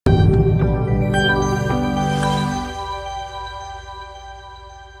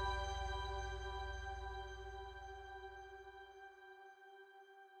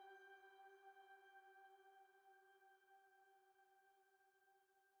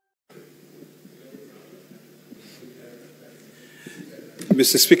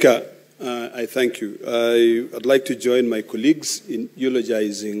Mr. Speaker, I thank you. I'd like to join my colleagues in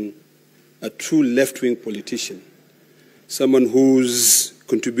eulogizing a true left-wing politician, someone whose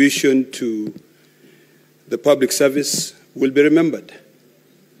contribution to the public service will be remembered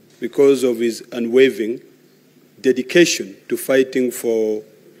because of his unwavering dedication to fighting for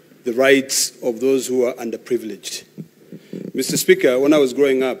the rights of those who are underprivileged. Mr. Speaker, when I was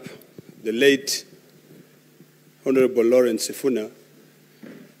growing up, the late Honorable Lawrence Sifuna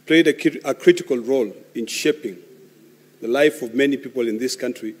played a critical role in shaping the life of many people in this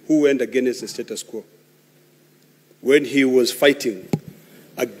country who went against the status quo. When he was fighting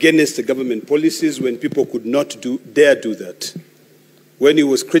against the government policies, when people could not dare do that. When he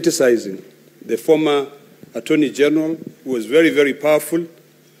was criticizing the former Attorney General, who was very, very powerful,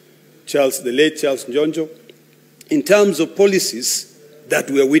 the late Charles Njonjo, in terms of policies that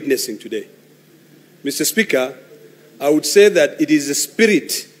we are witnessing today. Mr. Speaker, I would say that it is the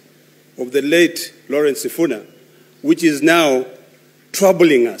spirit of the late Lawrence Sifuna which is now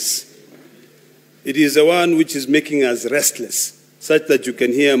troubling us. It is the one which is making us restless, such that you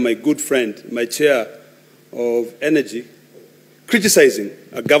can hear my good friend, my chair of energy, criticizing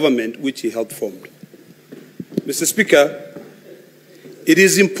a government which he helped form. Mr. Speaker, it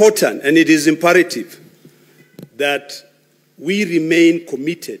is important and it is imperative that we remain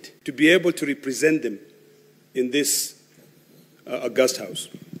committed to be able to represent them in this august house.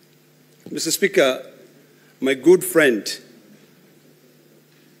 Mr. Speaker, my good friend,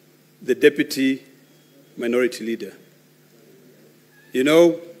 the Deputy Minority Leader,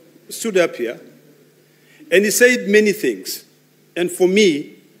 stood up here and he said many things. And for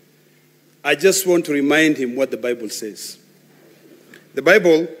me, I just want to remind him what the Bible says. The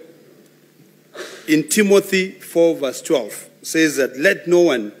Bible, in Timothy 4, verse 12, says that let no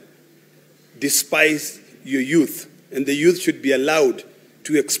one despise your youth, and the youth should be allowed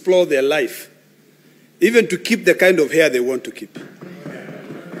to explore their life, even to keep the kind of hair they want to keep.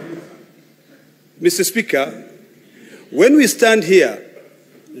 Mr. Speaker, when we stand here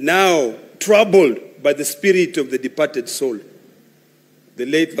now troubled by the spirit of the departed soul, the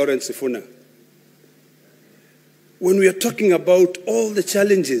late Lawrence Sifuna, when we are talking about all the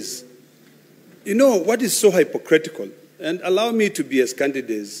challenges, what is so hypocritical, and allow me to be as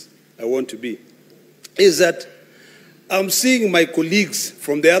candid as I want to be, is that I'm seeing my colleagues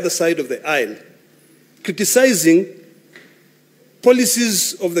from the other side of the aisle criticizing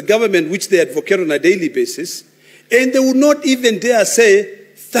policies of the government which they advocate on a daily basis, and they would not even dare say,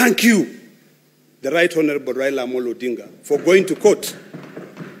 thank you, the Right Honorable Raila Amolo Odinga, for going to court,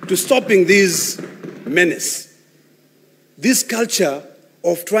 to stopping this menace, this culture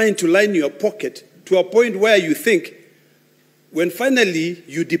of trying to line your pocket to a point where you think, when finally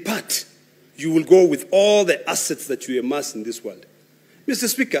you depart, you will go with all the assets that you amass in this world. Mr.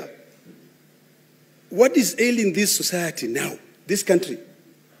 Speaker, what is ailing this society now, this country?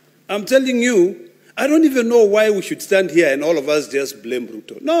 I'm telling you, I don't even know why we should stand here and all of us just blame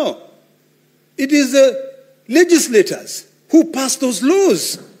Ruto. No. It is the legislators who passed those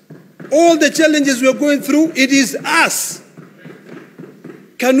laws. All the challenges we are going through, it is us.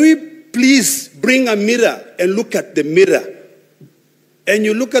 Can we please bring a mirror and look at the mirror? And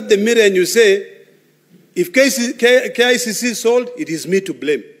you look at the mirror and you say, if KICC is sold, it is me to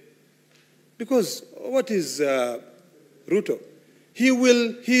blame. Because what is Ruto?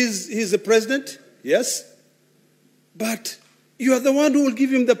 He's the president, yes, but you are the one who will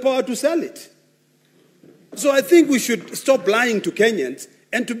give him the power to sell it. So I think we should stop lying to Kenyans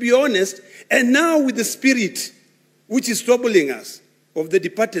and to be honest, and now with the spirit which is troubling us of the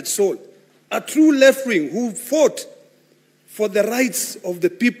departed soul, a true left wing who fought for the rights of the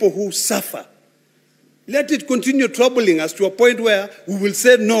people who suffer. Let it continue troubling us to a point where we will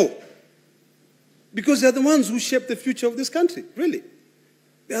say no. Because they're the ones who shaped the future of this country, really.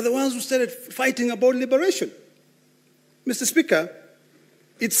 They are the ones who started fighting about liberation. Mr. Speaker,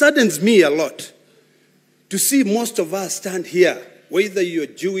 it saddens me a lot to see most of us stand here, whether you're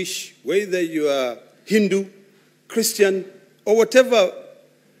Jewish, whether you are Hindu, Christian, or whatever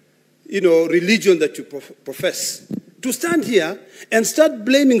religion that you profess, to stand here and start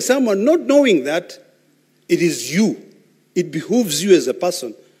blaming someone, not knowing that it is you, it behooves you as a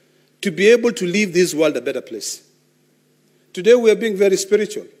person to be able to leave this world a better place. Today we are being very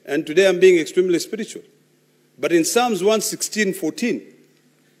spiritual, and today I'm being extremely spiritual. But in Psalms 116:14,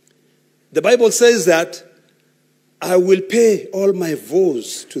 the Bible says that I will pay all my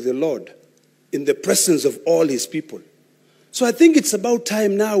vows to the Lord in the presence of all his people. So I think it's about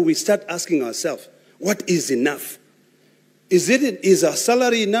time now we start asking ourselves, what is enough? Is our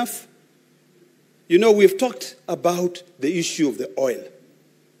salary enough? We've talked about the issue of the oil.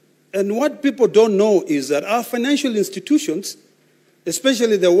 And what people don't know is that our financial institutions,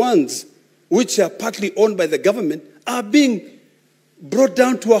 especially the ones which are partly owned by the government, are being brought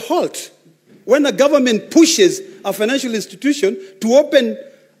down to a halt. When a government pushes a financial institution to open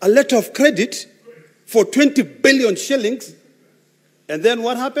a letter of credit for 20 billion shillings, and then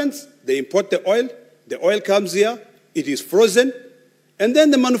what happens? They import the oil comes here, it is frozen, and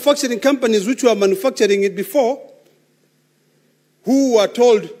then the manufacturing companies which were manufacturing it before, who were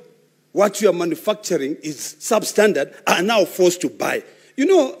told what you are manufacturing is substandard, are now forced to buy. You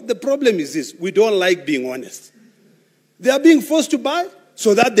know, the problem is this: we don't like being honest. They are being forced to buy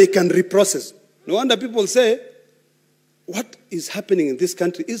so that they can reprocess. No wonder people say, what is happening in this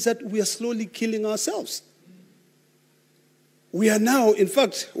country is that we are slowly killing ourselves. We are now, in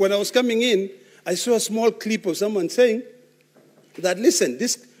fact, when I was coming in, I saw a small clip of someone saying that, listen,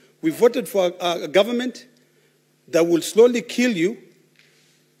 we voted for a government that will slowly kill you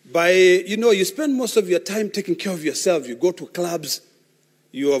by, you spend most of your time taking care of yourself. You go to clubs,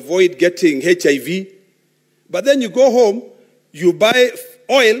 you avoid getting HIV, but then you go home, you buy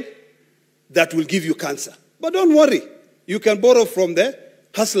oil that will give you cancer. But don't worry, you can borrow from the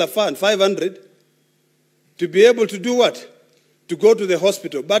Hustler Fund, 500, to be able to do what? To go to the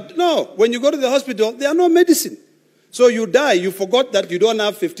hospital. But no, when you go to the hospital, there are no medicine. So you die, you forgot that you don't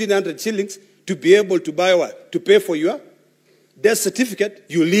have 1,500 shillings to be able to buy what? To pay for your death certificate.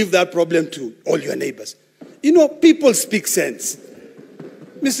 You leave that problem to all your neighbors. People speak sense.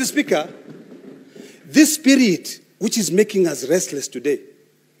 Mr. Speaker, this spirit which is making us restless today,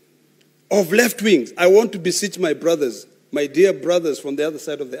 of left wings, I want to beseech my brothers, my dear brothers from the other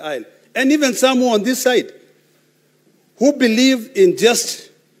side of the aisle, and even some who are on this side, who believe in just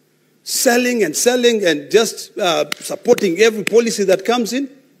selling and just supporting every policy that comes in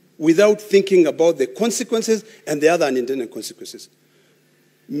without thinking about the consequences and the other unintended consequences.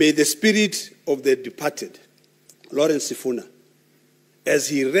 May the spirit of the departed, Lawrence Sifuna, as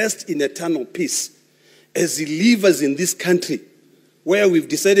he rests in eternal peace, as he leaves us in this country where we've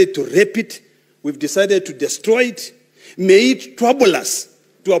decided to rape it, we've decided to destroy it, may it trouble us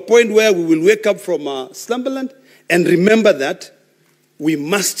to a point where we will wake up from our slumberland and remember that we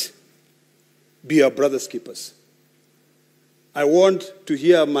must be our brother's keepers. I want to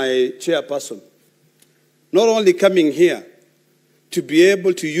hear my chairperson not only coming here to be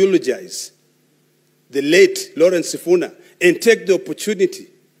able to eulogize the late Lawrence Sifuna and take the opportunity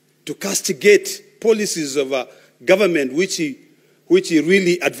to castigate policies of a government which he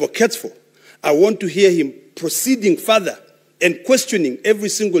really advocates for. I want to hear him proceeding further and questioning every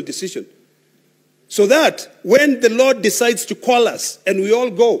single decision, so that when the Lord decides to call us and we all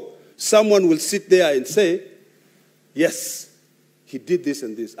go, someone will sit there and say, yes, he did this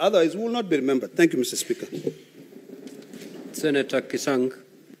and this. Otherwise, we will not be remembered. Thank you, Mr. Speaker. Senator Kisang.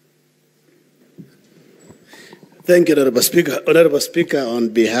 Thank you, Honorable Speaker. Honorable Speaker, on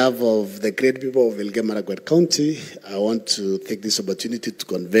behalf of the great people of Elgeyo-Marakwet County, I want to take this opportunity to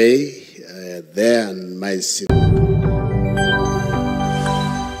convey there and my